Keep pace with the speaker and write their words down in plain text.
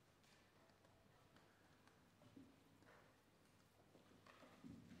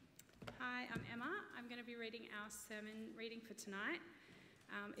Emma. I'm going to be reading our sermon reading for tonight.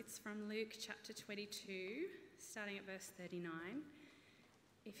 It's from Luke chapter 22, starting at verse 39.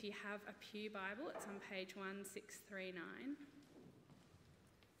 If you have a Pew Bible, it's on page 1639.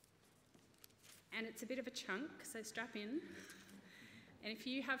 And it's a bit of a chunk, so strap in. And if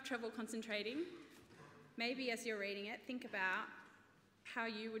you have trouble concentrating, maybe as you're reading it, think about how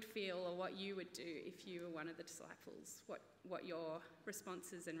you would feel or what you would do if you were one of the disciples, what your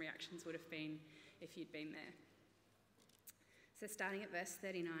responses and reactions would have been if you'd been there. So starting at verse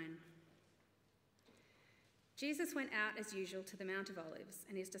 39. Jesus went out as usual to the Mount of Olives,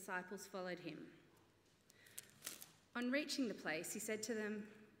 and his disciples followed him. On reaching the place, he said to them,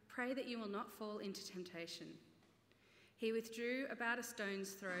 "Pray that you will not fall into temptation." He withdrew about a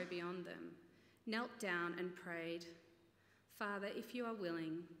stone's throw beyond them, knelt down and prayed, "Father, if you are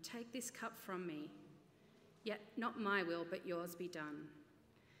willing, take this cup from me. Yet not my will, but yours be done."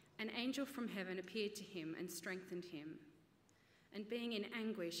 An angel from heaven appeared to him and strengthened him. And being in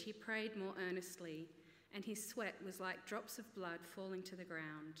anguish, he prayed more earnestly, and his sweat was like drops of blood falling to the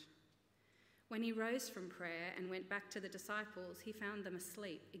ground. When he rose from prayer and went back to the disciples, he found them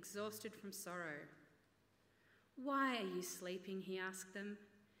asleep, exhausted from sorrow. "Why are you sleeping?" he asked them.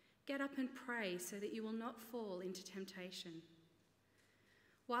 "Get up and pray so that you will not fall into temptation."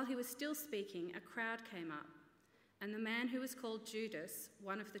 While he was still speaking, a crowd came up, and the man who was called Judas,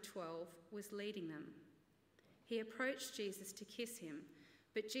 one of the 12, was leading them. He approached Jesus to kiss him,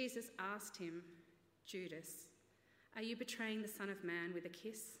 but Jesus asked him, "Judas, are you betraying the Son of Man with a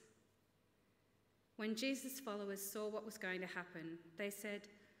kiss?" When Jesus' followers saw what was going to happen, they said,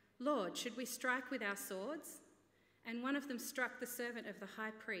 "Lord, should we strike with our swords?" And one of them struck the servant of the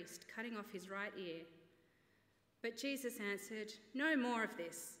high priest, cutting off his right ear. But Jesus answered, "No more of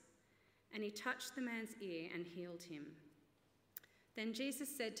this." And he touched the man's ear and healed him. Then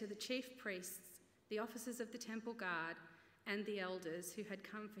Jesus said to the chief priests, the officers of the temple guard, and the elders who had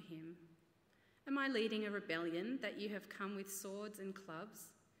come for him, "Am I leading a rebellion that you have come with swords and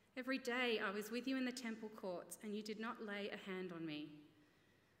clubs? Every day I was with you in the temple courts, and you did not lay a hand on me.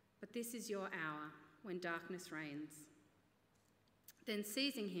 But this is your hour, when darkness reigns." Then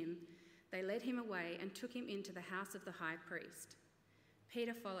seizing him, they led him away and took him into the house of the high priest.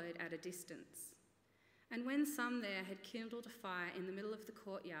 Peter followed at a distance. And when some there had kindled a fire in the middle of the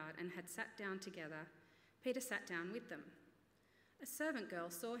courtyard and had sat down together, Peter sat down with them. A servant girl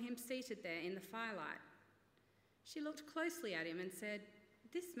saw him seated there in the firelight. She looked closely at him and said,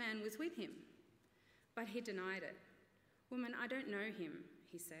 "This man was with him." But he denied it. "Woman, I don't know him,"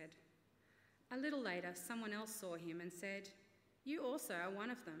 he said. A little later, someone else saw him and said, "You also are one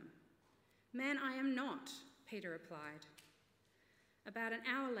of them." "Man, I am not," Peter replied. About an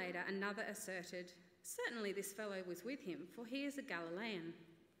hour later, another asserted, "Certainly this fellow was with him, for he is a Galilean."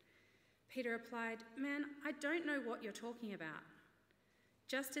 Peter replied, "Man, I don't know what you're talking about."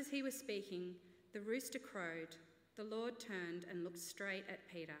 Just as he was speaking, the rooster crowed. The Lord turned and looked straight at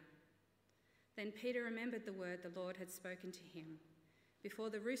Peter. Then Peter remembered the word the Lord had spoken to him. "Before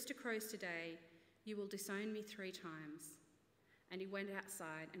the rooster crows today, you will disown me 3 times." And he went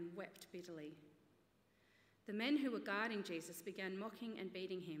outside and wept bitterly. The men who were guarding Jesus began mocking and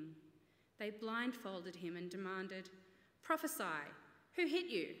beating him. They blindfolded him and demanded, "Prophesy, who hit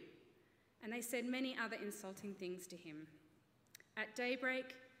you?" And they said many other insulting things to him. At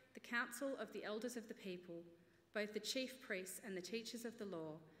daybreak, the council of the elders of the people, both the chief priests and the teachers of the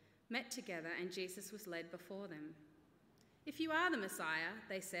law, met together, and Jesus was led before them. "If you are the Messiah,"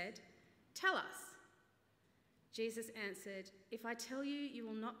 they said, "tell us." Jesus answered, "If I tell you, you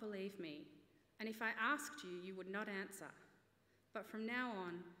will not believe me, and if I asked you, you would not answer. But from now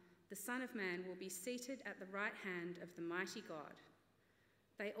on, the Son of Man will be seated at the right hand of the mighty God."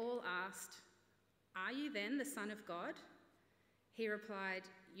 They all asked, "Are you then the Son of God?" He replied,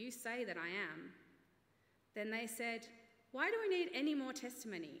 "You say that I am." Then they said, "Why do we need any more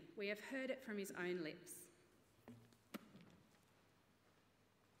testimony? We have heard it from his own lips."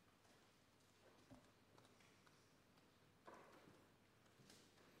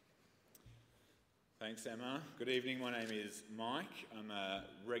 Thanks, Emma. Good evening. My name is Mike. I'm a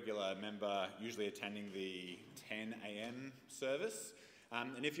regular member, usually attending the 10 a.m. service.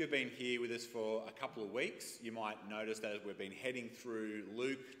 And if you've been here with us for a couple of weeks, you might notice that as we've been heading through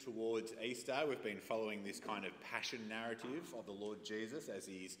Luke towards Easter, we've been following this kind of passion narrative of the Lord Jesus as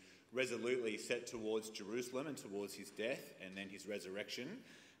he's resolutely set towards Jerusalem and towards his death and then his resurrection.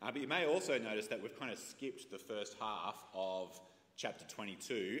 But you may also notice that we've kind of skipped the first half of chapter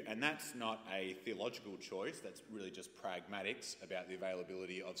 22, and that's not a theological choice, that's really just pragmatics about the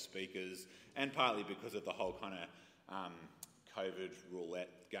availability of speakers, and partly because of the whole kind of COVID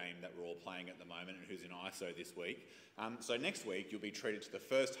roulette game that we're all playing at the moment and who's in ISO this week. So next week you'll be treated to the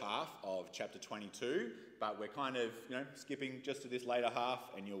first half of chapter 22, but we're kind of skipping just to this later half,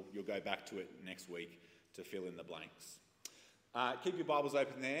 and you'll go back to it next week to fill in the blanks. Keep your Bibles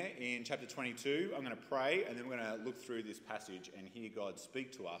open there in chapter 22. I'm going to pray, and then we're going to look through this passage and hear God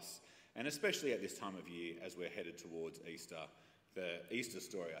speak to us, and especially at this time of year as we're headed towards Easter. The Easter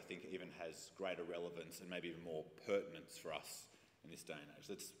story, I think, even has greater relevance and maybe even more pertinence for us in this day and age.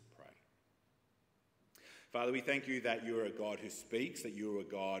 Let's pray. Father, we thank you that you are a God who speaks, that you are a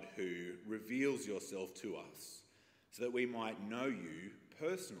God who reveals yourself to us, so that we might know you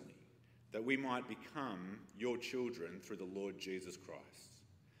personally, that we might become your children through the Lord Jesus Christ.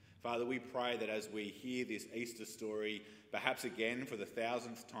 Father, we pray that as we hear this Easter story, perhaps again for the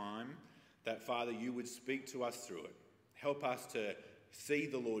 1000th time, that, Father, you would speak to us through it. Help us to see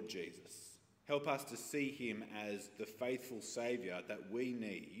the Lord Jesus. Help us to see him as the faithful Saviour that we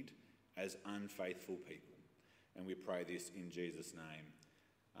need as unfaithful people. And we pray this in Jesus' name.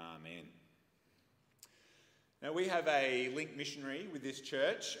 Amen. Now, we have a link missionary with this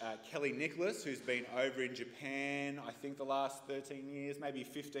church, Kelly Nicholas, who's been over in Japan, I think the last 13 years, maybe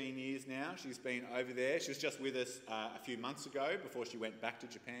 15 years now. She's been over there. She was just with us a few months ago before she went back to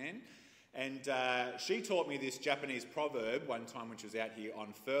Japan. And she taught me this Japanese proverb one time when she was out here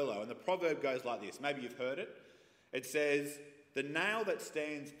on furlough. And the proverb goes like this. Maybe you've heard it. It says, "The nail that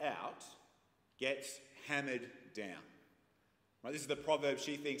stands out gets hammered down." Right, this is the proverb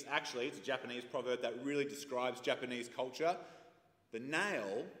she thinks, actually, it's a Japanese proverb that really describes Japanese culture. The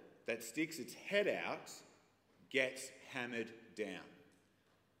nail that sticks its head out gets hammered down.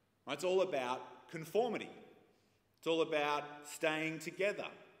 Right, it's all about conformity. It's all about staying together.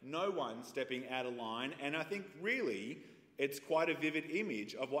 No one stepping out of line, and I think really it's quite a vivid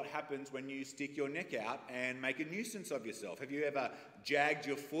image of what happens when you stick your neck out and make a nuisance of yourself. Have you ever jagged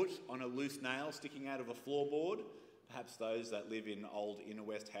your foot on a loose nail sticking out of a floorboard? Perhaps those that live in old inner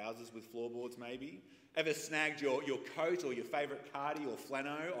west houses with floorboards maybe. Ever snagged your coat or your favourite cardi or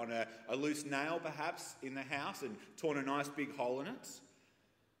flannel on a loose nail perhaps in the house and torn a nice big hole in it?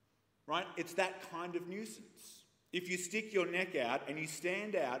 Right? It's that kind of nuisance. If you stick your neck out and you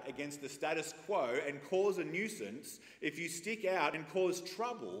stand out against the status quo and cause a nuisance, if you stick out and cause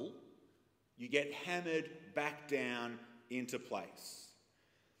trouble, you get hammered back down into place.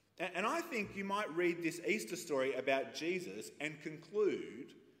 And I think you might read this Easter story about Jesus and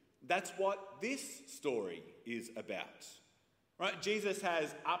conclude that's what this story is about. Right? Jesus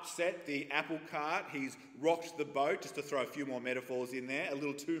has upset the apple cart. He's rocked the boat, just to throw a few more metaphors in there, a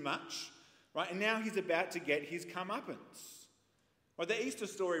little too much. Right? And now he's about to get his comeuppance. Right? The Easter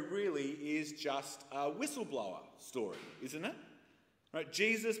story really is just a whistleblower story, isn't it? Right?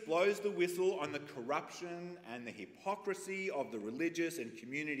 Jesus blows the whistle on the corruption and the hypocrisy of the religious and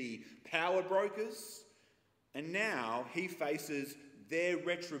community power brokers, and now he faces their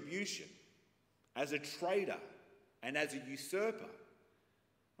retribution as a traitor and as a usurper.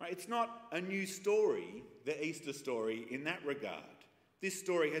 Right? It's not a new story, the Easter story, in that regard. This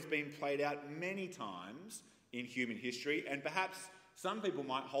story has been played out many times in human history, and perhaps some people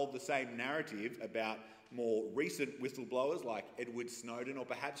might hold the same narrative about more recent whistleblowers like Edward Snowden or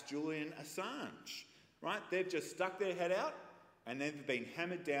perhaps Julian Assange. Right? They've just stuck their head out and they've been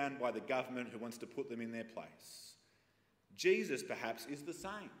hammered down by the government who wants to put them in their place. Jesus perhaps is the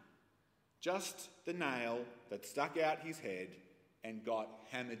same. Just the nail that stuck out his head and got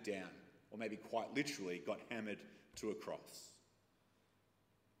hammered down, or maybe quite literally got hammered to a cross.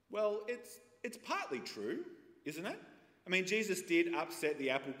 Well, it's partly true, isn't it? I mean, Jesus did upset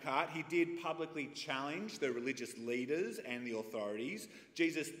the apple cart. He did publicly challenge the religious leaders and the authorities.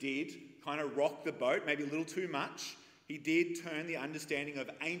 Jesus did kind of rock the boat, maybe a little too much. He did turn the understanding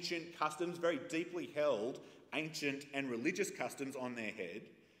of ancient customs, very deeply held ancient and religious customs, on their head.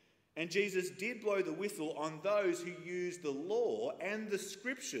 And Jesus did blow the whistle on those who used the law and the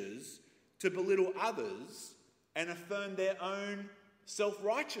scriptures to belittle others and affirm their own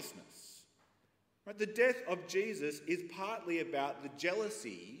self-righteousness. Right? The death of Jesus is partly about the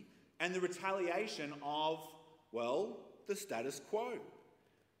jealousy and the retaliation of, well, the status quo.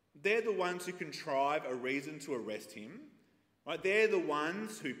 They're the ones who contrive a reason to arrest him. Right? They're the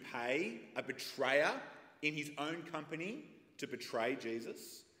ones who pay a betrayer in his own company to betray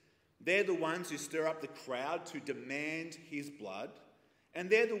Jesus. They're the ones who stir up the crowd to demand his blood. And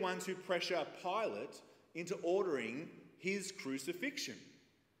they're the ones who pressure Pilate into ordering his crucifixion.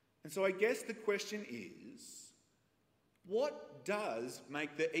 And so I guess the question is, what does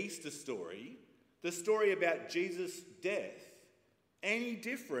make the Easter story, the story about Jesus' death, any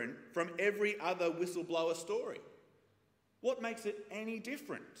different from every other whistleblower story? What makes it any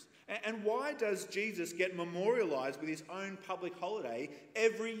different? And why does Jesus get memorialised with his own public holiday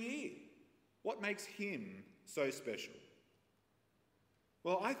every year? What makes him so special?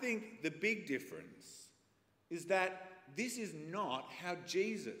 Well, I think the big difference is that this is not how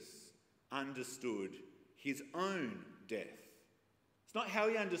Jesus understood his own death. It's not how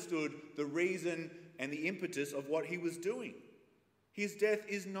he understood the reason and the impetus of what he was doing. His death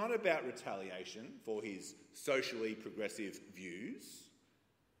is not about retaliation for his socially progressive views.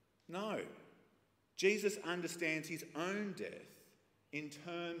 No. Jesus understands his own death in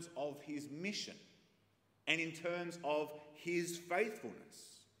terms of his mission and in terms of his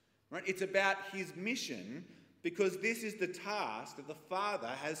faithfulness. Right? It's about his mission because this is the task that the Father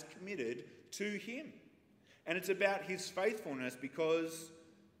has committed to him. And it's about his faithfulness because,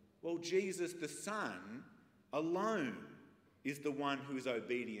 well, Jesus the Son alone is the one who is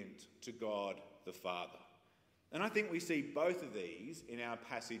obedient to God the Father. And I think we see both of these in our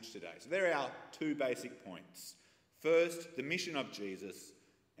passage today. So there are our two basic points. First, the mission of Jesus,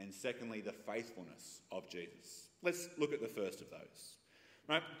 and secondly, the faithfulness of Jesus. Let's look at the first of those.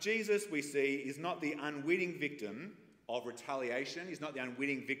 Right? Jesus, we see, is not the unwitting victim of retaliation. He's not the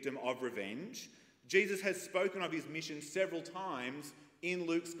unwitting victim of revenge. Jesus has spoken of his mission several times in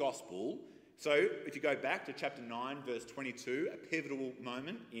Luke's Gospel. So if you go back to chapter 9, verse 22, a pivotal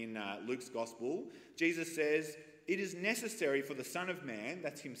moment in Luke's Gospel, Jesus says, "It is necessary for the Son of Man,"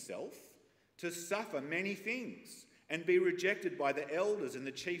 that's himself, "to suffer many things and be rejected by the elders and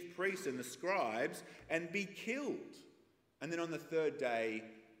the chief priests and the scribes and be killed. And then on the third day,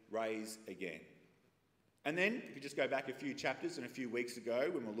 rise again." And then, if you just go back a few chapters and a few weeks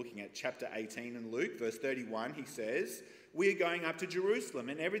ago, when we're looking at chapter 18 in Luke, verse 31, he says, "We are going up to Jerusalem,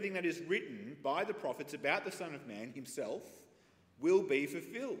 and everything that is written by the prophets about the Son of Man himself will be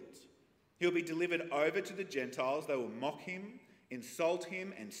fulfilled. He'll be delivered over to the Gentiles. They will mock him, insult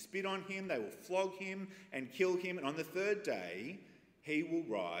him, and spit on him. They will flog him and kill him. And on the third day, he will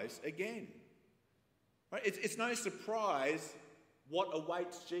rise again." Right? It's no surprise what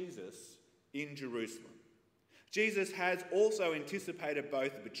awaits Jesus in Jerusalem. Jesus has also anticipated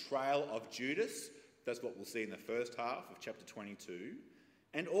both the betrayal of Judas, that's what we'll see in the first half of chapter 22,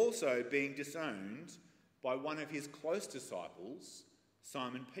 and also being disowned by one of his close disciples,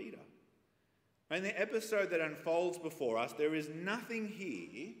 Simon Peter. In the episode that unfolds before us, there is nothing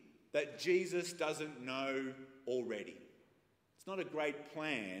here that Jesus doesn't know already. It's not a great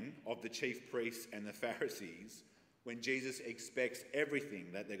plan of the chief priests and the Pharisees when Jesus expects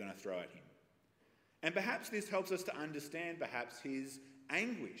everything that they're going to throw at him. And perhaps this helps us to understand perhaps his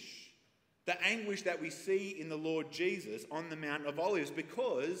anguish, the anguish that we see in the Lord Jesus on the Mount of Olives,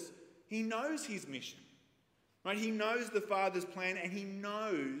 because he knows his mission. Right? He knows the Father's plan and he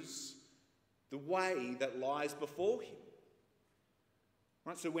knows the way that lies before him.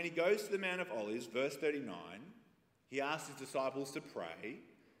 Right? So when he goes to the Mount of Olives, verse 39, he asks his disciples to pray,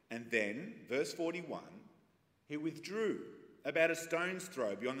 and then, verse 41, he withdrew about a stone's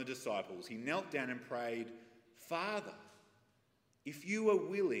throw beyond the disciples. He knelt down and prayed, "Father, if you are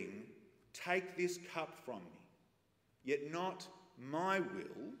willing, take this cup from me. Yet not my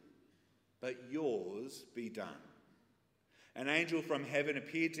will, but yours be done." An angel from heaven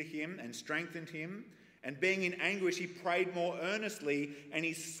appeared to him and strengthened him, and being in anguish, he prayed more earnestly, and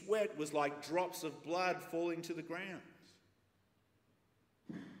his sweat was like drops of blood falling to the ground.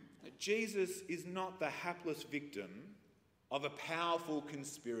 Jesus is not the hapless victim of a powerful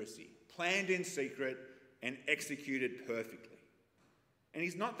conspiracy, planned in secret and executed perfectly. And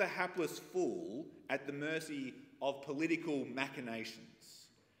he's not the hapless fool at the mercy of political machinations.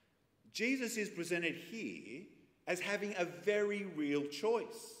 Jesus is presented here as having a very real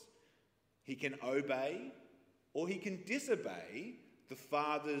choice. He can obey or he can disobey the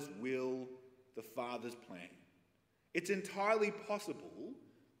Father's will, the Father's plan. It's entirely possible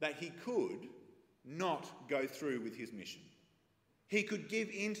that he could not go through with his mission. He could give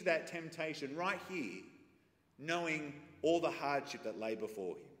in to that temptation right here, knowing all the hardship that lay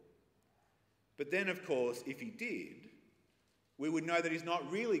before him. But then, of course, if he did, we would know that he's not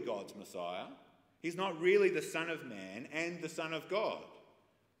really God's Messiah. He's not really the Son of Man and the Son of God.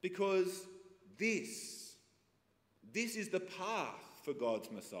 Because this is the path for God's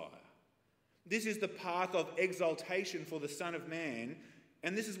Messiah. This is the path of exaltation for the Son of Man.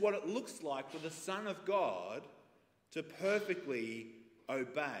 And this is what it looks like for the Son of God to perfectly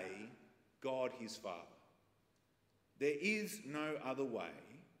obey God his Father. There is no other way.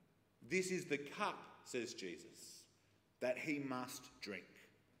 This is the cup, says Jesus, that he must drink.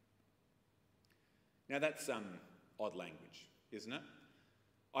 Now that's odd language, isn't it?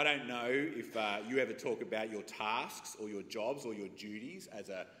 I don't know if you ever talk about your tasks or your jobs or your duties as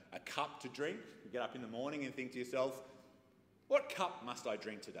a cup to drink. You get up in the morning and think to yourself, what cup must I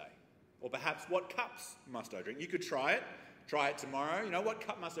drink today? Or perhaps, what cups must I drink? You could try it tomorrow. What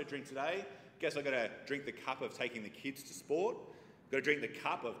cup must I drink today? Guess I've got to drink the cup of taking the kids to sport. I've got to drink the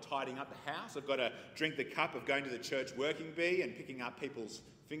cup of tidying up the house. I've got to drink the cup of going to the church working bee and picking up people's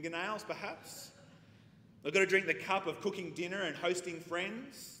fingernails, perhaps. I've got to drink the cup of cooking dinner and hosting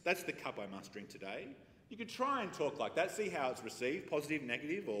friends. That's the cup I must drink today. You could try and talk like that, see how it's received, positive,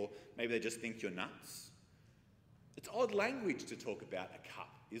 negative, or maybe they just think you're nuts. It's odd language to talk about a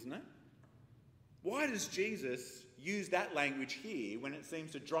cup, isn't it? Why does Jesus use that language here when it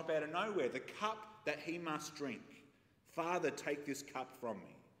seems to drop out of nowhere? The cup that he must drink. Father, take this cup from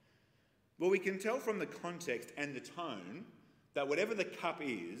me. Well, we can tell from the context and the tone that whatever the cup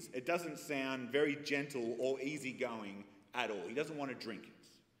is, it doesn't sound very gentle or easygoing at all. He doesn't want to drink it.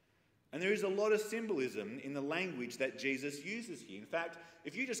 And there is a lot of symbolism in the language that Jesus uses here. In fact,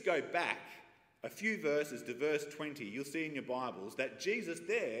 if you just go back a few verses to verse 20, you'll see in your Bibles that Jesus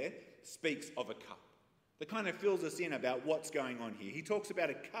there speaks of a cup. That kind of fills us in about what's going on here. He talks about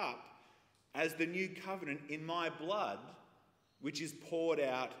a cup as the new covenant in my blood, which is poured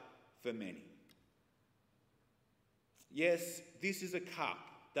out for many. Yes, this is a cup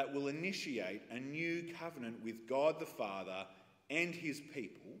that will initiate a new covenant with God the Father and his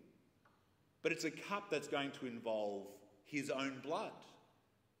people, but it's a cup that's going to involve his own blood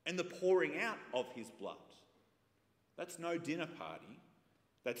and the pouring out of his blood. That's no dinner party.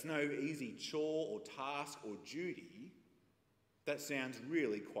 That's no easy chore or task or duty. That sounds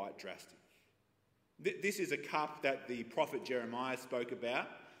really quite drastic. This is a cup that the prophet Jeremiah spoke about,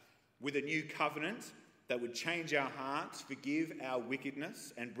 with a new covenant that would change our hearts, forgive our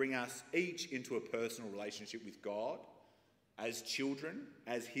wickedness, and bring us each into a personal relationship with God as children,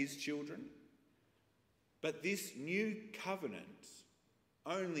 as his children. But this new covenant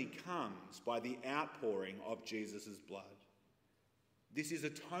only comes by the outpouring of Jesus' blood. This is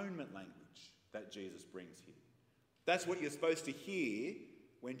atonement language that Jesus brings here. That's what you're supposed to hear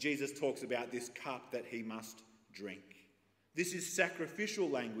when Jesus talks about this cup that he must drink. This is sacrificial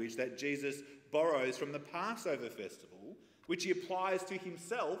language that Jesus borrows from the Passover festival, which he applies to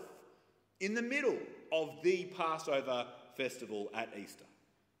himself in the middle of the Passover festival at Easter.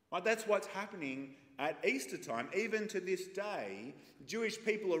 Right? That's what's happening at Easter time. Even to this day, Jewish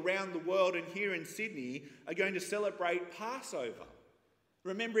people around the world and here in Sydney are going to celebrate Passover,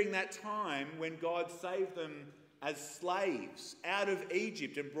 remembering that time when God saved them as slaves out of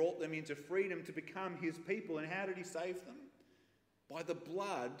Egypt and brought them into freedom to become his people. And how did he save them? By the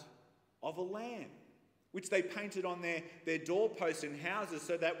blood of a lamb, which they painted on their doorposts and houses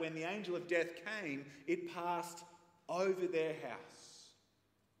so that when the angel of death came, it passed over their house,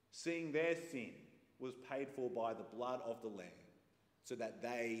 seeing their sin was paid for by the blood of the lamb so that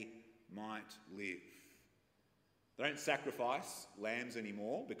they might live. They don't sacrifice lambs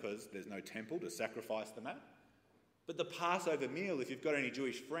anymore because there's no temple to sacrifice them at. But the Passover meal, if you've got any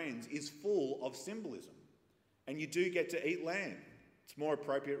Jewish friends, is full of symbolism. And you do get to eat lamb. It's more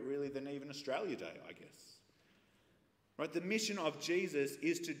appropriate really than even Australia Day, I guess. Right? The mission of Jesus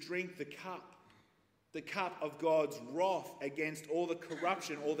is to drink the cup of God's wrath against all the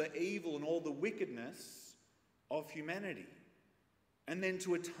corruption, all the evil and all the wickedness of humanity. And then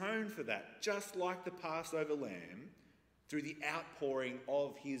to atone for that, just like the Passover lamb, through the outpouring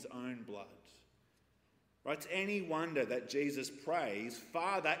of his own blood. Right? It's any wonder that Jesus prays,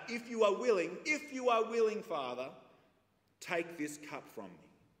 Father, if you are willing, Father, take this cup from me.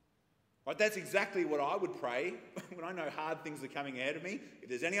 Right? That's exactly what I would pray when I know hard things are coming ahead of me. If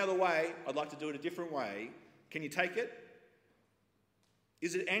there's any other way, I'd like to do it a different way. Can you take it?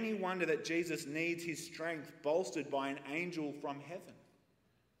 Is it any wonder that Jesus needs his strength bolstered by an angel from heaven?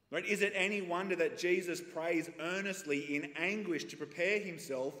 Right? Is it any wonder that Jesus prays earnestly in anguish to prepare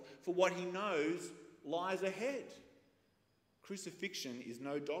himself for what he knows lies ahead? Crucifixion is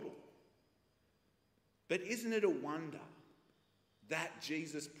no dawdle. But isn't it a wonder that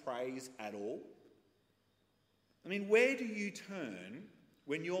Jesus prays at all? I mean, where do you turn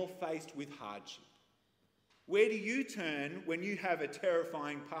when you're faced with hardship? Where do you turn when you have a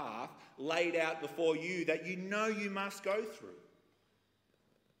terrifying path laid out before you that you know you must go through?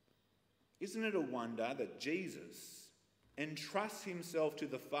 Isn't it a wonder that Jesus entrusts himself to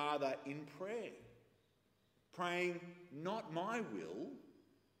the Father in prayer, praying, not my will,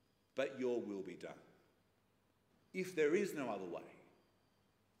 but your will be done. If there is no other way,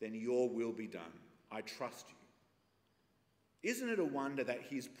 then your will be done. I trust you. Isn't it a wonder that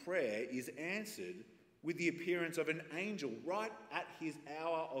his prayer is answered with the appearance of an angel right at his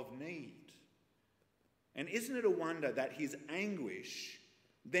hour of need. And isn't it a wonder that his anguish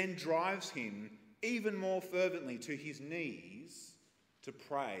then drives him even more fervently to his knees to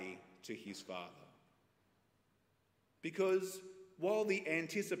pray to his Father? Because while the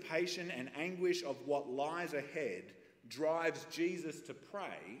anticipation and anguish of what lies ahead drives Jesus to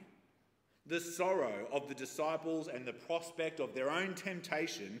pray, the sorrow of the disciples and the prospect of their own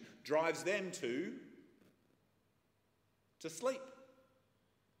temptation drives them to sleep.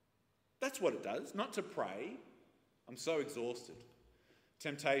 That's what it does, not to pray. I'm so exhausted.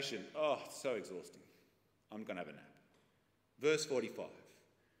 Temptation, so exhausting. I'm going to have a nap. Verse 45.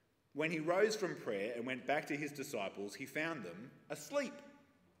 When he rose from prayer and went back to his disciples, he found them asleep,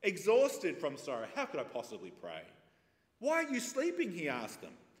 exhausted from sorrow. How could I possibly pray? Why are you sleeping? He asked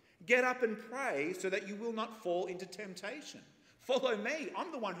them. Get up and pray so that you will not fall into temptation. Follow me.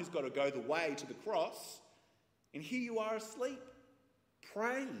 I'm the one who's got to go the way to the cross. And here you are asleep.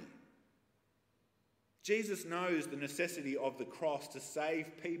 Pray. Jesus knows the necessity of the cross to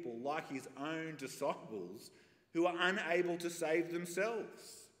save people like his own disciples who are unable to save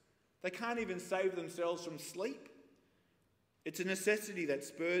themselves. They can't even save themselves from sleep. It's a necessity that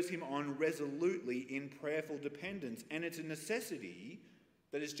spurs him on resolutely in prayerful dependence, and it's a necessity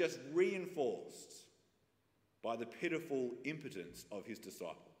that is just reinforced by the pitiful impotence of his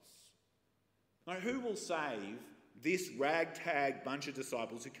disciples. Now, who will save this ragtag bunch of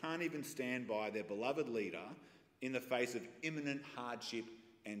disciples who can't even stand by their beloved leader in the face of imminent hardship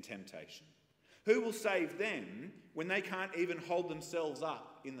and temptation? Who will save them when they can't even hold themselves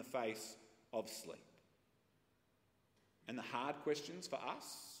up in the face of sleep? And the hard questions for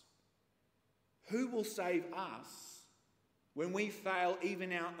us: who will save us when we fail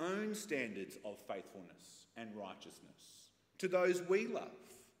even our own standards of faithfulness and righteousness to those we love,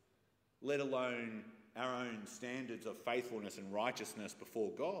 let alone our own standards of faithfulness and righteousness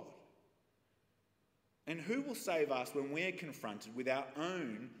before God? And who will save us when we're confronted with our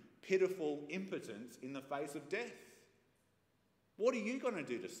own pitiful impotence in the face of death? What are you going to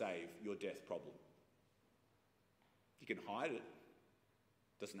do to save your death problem? You can hide it.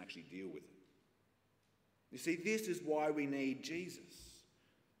 Doesn't actually deal with it. You see, this is why we need Jesus.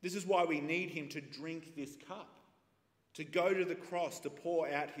 This is why we need him to drink this cup, to go to the cross, to pour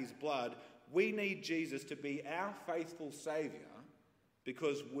out his blood. We need Jesus to be our faithful Saviour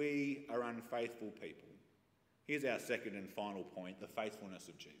because we are unfaithful people. Here's our second and final point: the faithfulness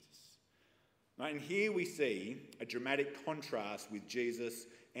of Jesus. Right, and here we see a dramatic contrast with Jesus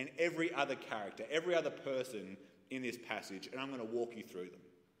and every other character, every other person in this passage, and I'm going to walk you through them.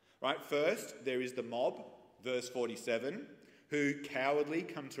 Right, first, there is the mob, verse 47, who cowardly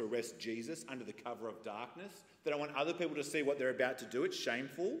come to arrest Jesus under the cover of darkness. They don't want other people to see what they're about to do. It's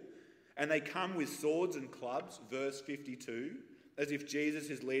shameful. And they come with swords and clubs, verse 52, as if Jesus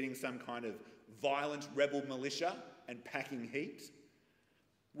is leading some kind of violent rebel militia and packing heat.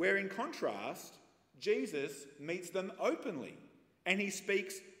 Where in contrast, Jesus meets them openly and he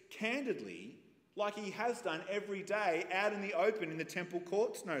speaks candidly, like he has done every day out in the open in the temple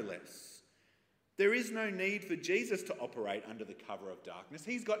courts, no less. There is no need for Jesus to operate under the cover of darkness.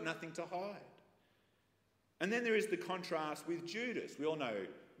 He's got nothing to hide. And then there is the contrast with Judas. We all know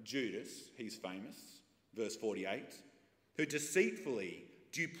Judas, he's famous, verse 48, who deceitfully,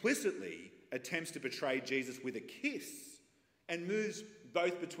 duplicitously attempts to betray Jesus with a kiss and moves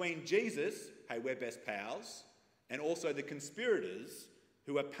both between Jesus, hey, we're best pals, and also the conspirators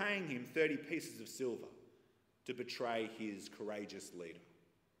who are paying him 30 pieces of silver to betray his courageous leader.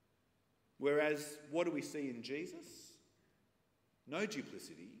 Whereas, what do we see in Jesus? No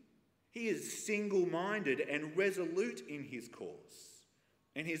duplicity. He is single-minded and resolute in his cause,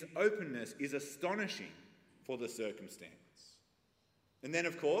 and his openness is astonishing for the circumstance. And then,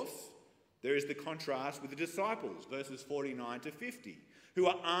 of course, there is the contrast with the disciples, verses 49 to 50, who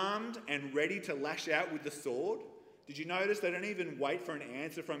are armed and ready to lash out with the sword. Did you notice they don't even wait for an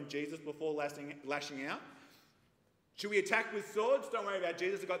answer from Jesus before lashing out? Should we attack with swords? Don't worry about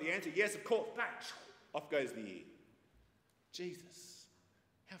Jesus, I've got the answer. Yes, of course. Bang! Off goes the ear. Jesus,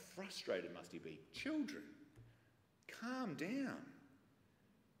 how frustrated must he be? Children, calm down.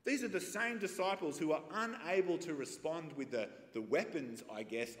 These are the same disciples who are unable to respond with the weapons, I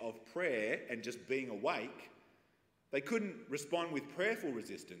guess, of prayer and just being awake. They couldn't respond with prayerful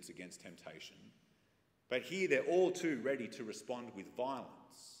resistance against temptation. But here they're all too ready to respond with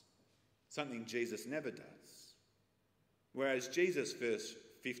violence, something Jesus never does. Whereas Jesus, verse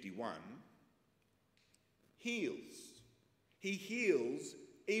 51, heals. He heals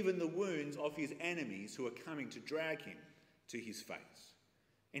even the wounds of his enemies who are coming to drag him to his fate.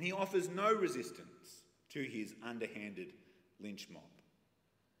 And he offers no resistance to his underhanded lynch mob.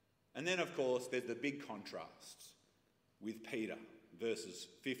 And then, of course, there's the big contrast with Peter, verses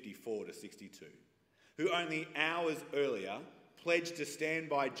 54 to 62, who only hours earlier pledged to stand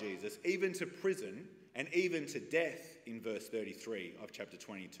by Jesus, even to prison and even to death, in verse 33 of chapter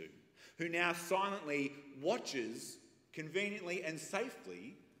 22, who now silently watches conveniently and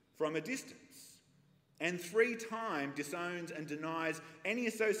safely from a distance, and 3 times disowns and denies any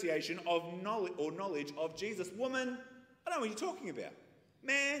association of knowledge of Jesus. Woman, I don't know what you're talking about.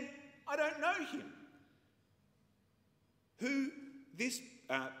 Man, I don't know him.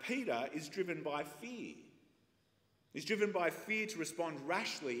 Peter is driven by fear. He's driven by fear to respond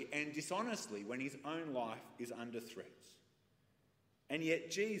rashly and dishonestly when his own life is under threat. And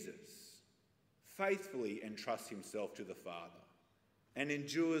yet Jesus faithfully entrusts himself to the Father and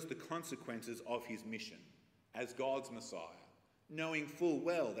endures the consequences of his mission as God's Messiah, knowing full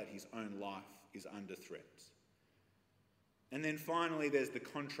well that his own life is under threat. And then finally, there's the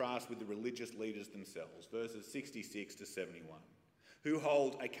contrast with the religious leaders themselves, verses 66 to 71, who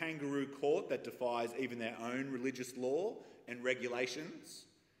hold a kangaroo court that defies even their own religious law and regulations,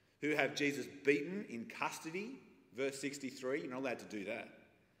 who have Jesus beaten in custody, verse 63, you're not allowed to do that,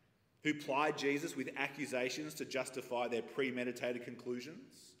 who plied Jesus with accusations to justify their premeditated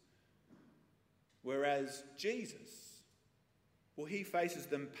conclusions. Whereas Jesus, well, he faces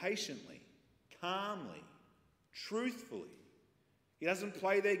them patiently, calmly, truthfully. He doesn't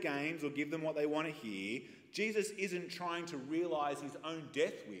play their games or give them what they want to hear. Jesus isn't trying to realise his own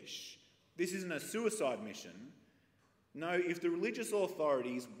death wish. This isn't a suicide mission. No, if the religious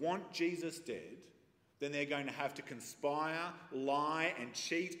authorities want Jesus dead, then they're going to have to conspire, lie and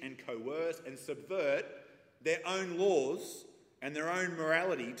cheat and coerce and subvert their own laws and their own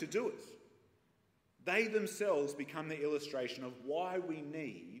morality to do it. They themselves become the illustration of why we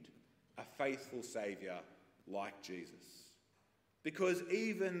need a faithful Saviour like Jesus. Because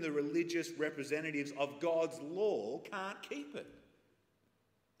even the religious representatives of God's law can't keep it.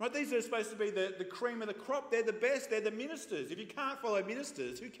 Right? These are supposed to be the cream of the crop. They're the best. They're the ministers. If you can't follow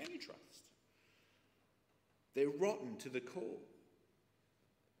ministers, who can you trust? They're rotten to the core.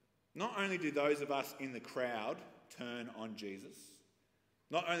 Not only do those of us in the crowd turn on Jesus,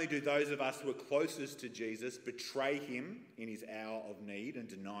 not only do those of us who are closest to Jesus betray him in his hour of need and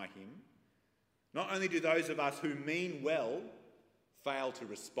deny him, not only do those of us who mean well fail to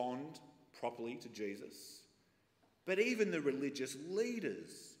respond properly to Jesus, but even the religious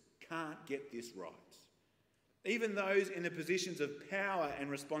leaders can't get this right. Even those in the positions of power and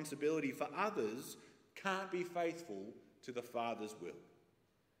responsibility for others can't be faithful to the Father's will.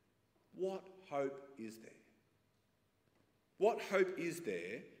 What hope is there? What hope is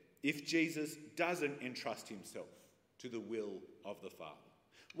there if Jesus doesn't entrust himself to the will of the Father?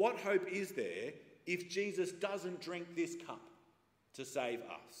 What hope is there if Jesus doesn't drink this cup to save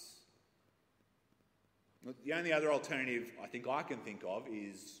us? The only other alternative I think I can think of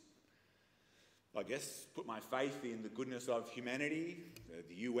is, I guess, put my faith in the goodness of humanity,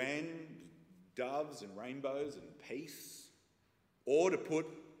 the UN, doves and rainbows and peace, or to put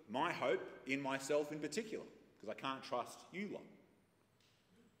my hope in myself in particular, because I can't trust you lot.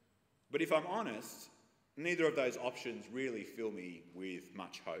 But if I'm honest, neither of those options really fill me with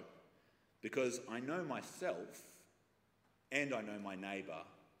much hope, because I know myself and I know my neighbour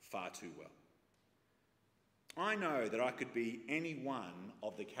far too well. I know that I could be any one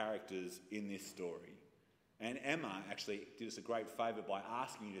of the characters in this story. And Emma actually did us a great favour by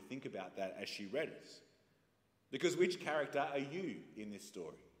asking you to think about that as she read it. Because which character are you in this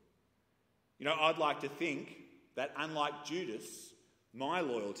story? You know, I'd like to think that unlike Judas, my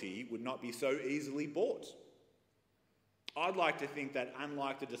loyalty would not be so easily bought. I'd like to think that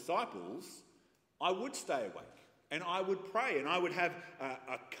unlike the disciples, I would stay awake and I would pray and I would have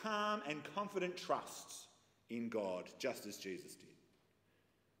a calm and confident trust in God, just as Jesus did.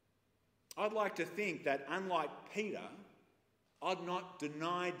 I'd like to think that unlike Peter, I'd not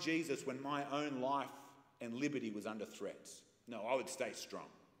deny Jesus when my own life and liberty was under threat. No, I would stay strong.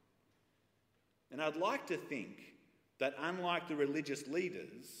 And I'd like to think that unlike the religious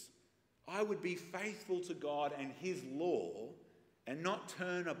leaders, I would be faithful to God and his law and not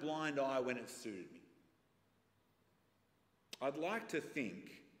turn a blind eye when it suited me. I'd like to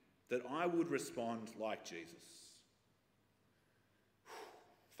think that I would respond like Jesus.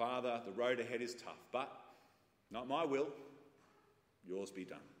 Father, the road ahead is tough, but not my will, yours be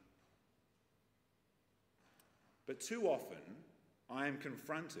done. But too often, I am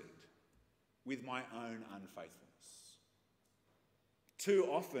confronted with my own unfaithfulness. Too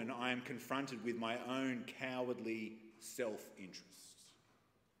often, I am confronted with my own cowardly self-interest.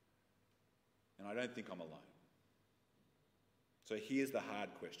 and I don't think I'm alone. So here's the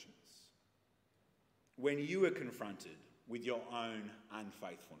hard questions. When you are confronted with your own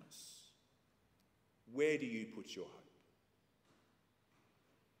unfaithfulness, where do you put your hope?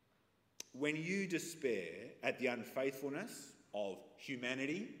 When you despair at the unfaithfulness of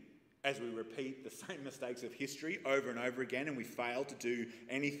humanity, as we repeat the same mistakes of history over and over again, and we fail to do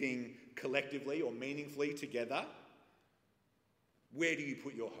anything collectively or meaningfully together, where do you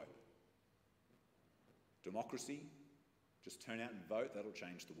put your hope? Democracy? Just turn out and vote, that'll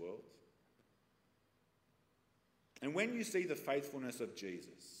change the world. And when you see the faithfulness of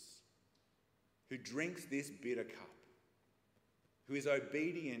Jesus, who drinks this bitter cup, who is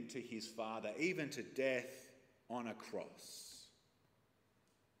obedient to his Father, even to death on a cross,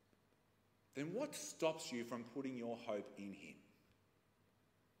 then what stops you from putting your hope in him?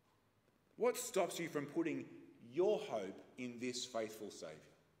 What stops you from putting your hope in this faithful Saviour?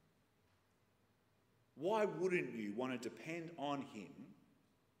 Why wouldn't you want to depend on him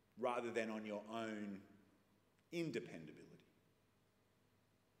rather than on your own independability?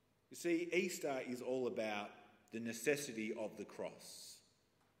 You see, Easter is all about the necessity of the cross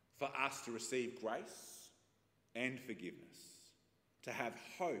for us to receive grace and forgiveness, to have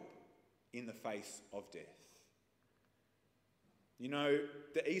hope in the face of death. You know,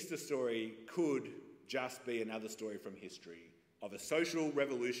 the Easter story could just be another story from history of a social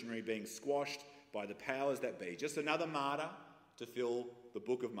revolutionary being squashed by the powers that be, just another martyr to fill the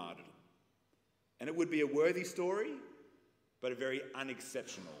book of martyrdom. And it would be a worthy story, but a very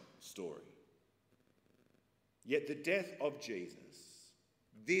unexceptional story. Yet the death of Jesus,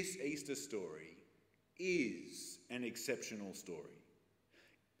 this Easter story, is an exceptional story.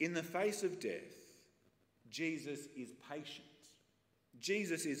 In the face of death, Jesus is patient.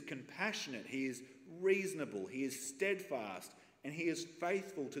 Jesus is compassionate. He is reasonable. He is steadfast. And he is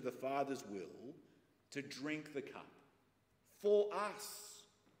faithful to the Father's will to drink the cup for us.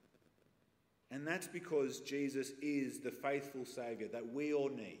 And that's because Jesus is the faithful Saviour that we all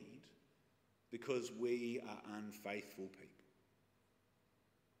need, because we are unfaithful people.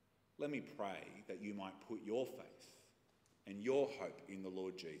 Let me pray that you might put your faith and your hope in the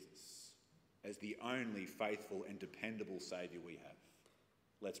Lord Jesus as the only faithful and dependable Saviour we have.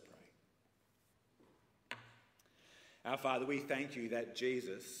 Let's pray. Our Father, we thank you that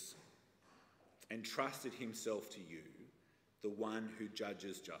Jesus entrusted himself to you, the one who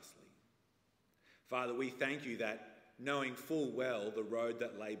judges justly. Father, we thank you that, knowing full well the road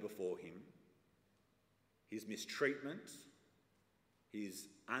that lay before him, his mistreatment, his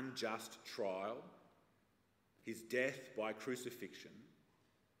unjust trial, his death by crucifixion,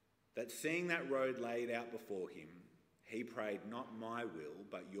 that seeing that road laid out before him, he prayed, "Not my will,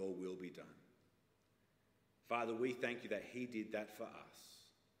 but your will be done." Father, we thank you that he did that for us.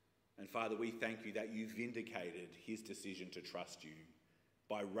 And Father, we thank you that you vindicated his decision to trust you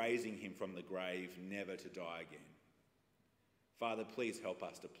by raising him from the grave, never to die again. Father, please help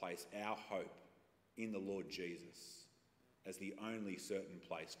us to place our hope in the Lord Jesus as the only certain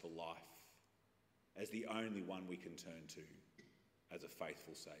place for life, as the only one we can turn to as a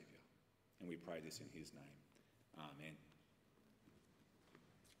faithful Saviour. And we pray this in his name. Amen.